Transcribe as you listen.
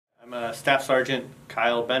I'm Staff Sergeant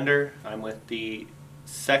Kyle Bender. I'm with the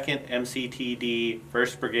 2nd MCTD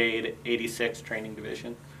 1st Brigade 86 Training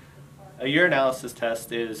Division. A urinalysis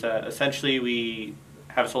test is essentially we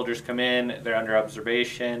have soldiers come in, they're under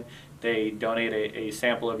observation, they donate a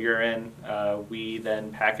sample of urine, we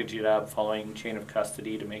then package it up following chain of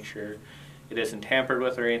custody to make sure it isn't tampered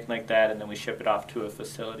with or anything like that, and then we ship it off to a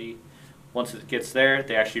facility. Once it gets there,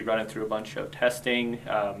 they actually run it through a bunch of testing,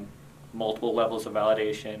 multiple levels of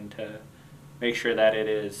validation to make sure that it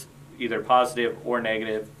is either positive or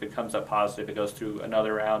negative. If it comes up positive, it goes through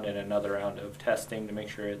another round and another round of testing to make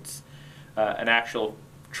sure it's an actual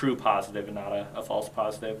true positive and not a false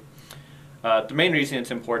positive. The main reason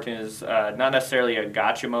it's important is not necessarily a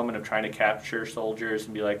gotcha moment of trying to capture soldiers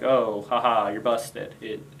and be like, oh, haha, you're busted.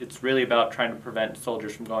 It's really about trying to prevent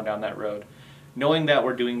soldiers from going down that road. Knowing that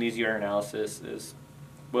we're doing these urinalysis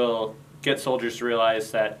will get soldiers to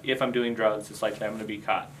realize that if I'm doing drugs, it's likely I'm going to be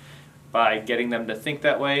caught. By getting them to think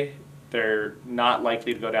that way, they're not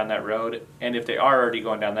likely to go down that road. And if they are already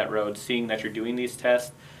going down that road, seeing that you're doing these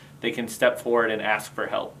tests, they can step forward and ask for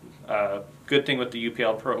help. Good thing with the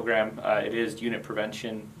UPL program, it is unit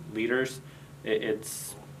prevention leaders.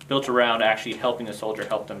 It's built around actually helping a soldier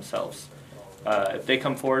help themselves. If they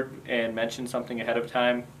come forward and mention something ahead of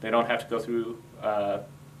time, they don't have to go through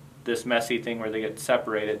this messy thing where they get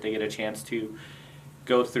separated. They get a chance to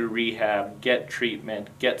go through rehab, get treatment,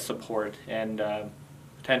 get support, and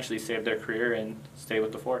potentially save their career and stay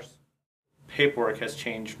with the force. Paperwork has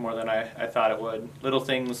changed more than I thought it would. Little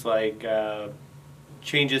things like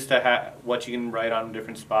changes to what you can write on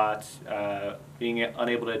different spots, being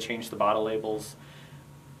unable to change the bottle labels.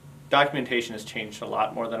 Documentation has changed a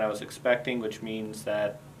lot more than I was expecting, which means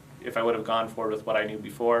that if I would have gone forward with what I knew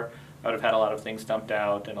before, I would have had a lot of things dumped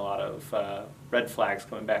out and a lot of red flags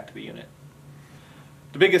coming back to the unit.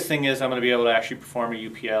 The biggest thing is I'm going to be able to actually perform a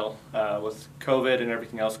UPL. With COVID and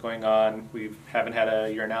everything else going on, we haven't had a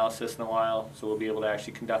urinalysis in a while, so we'll be able to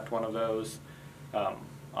actually conduct one of those.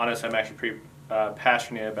 Honestly, I'm actually pretty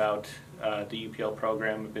passionate about the UPL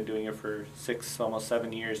program. I've been doing it for 6, almost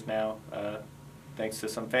 7 years now. Thanks to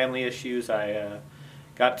some family issues, I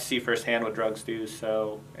got to see firsthand what drugs do,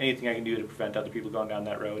 so anything I can do to prevent other people going down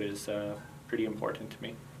that road is pretty important to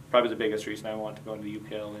me. Probably the biggest reason I want to go into the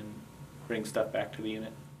UPL and bring stuff back to the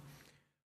unit.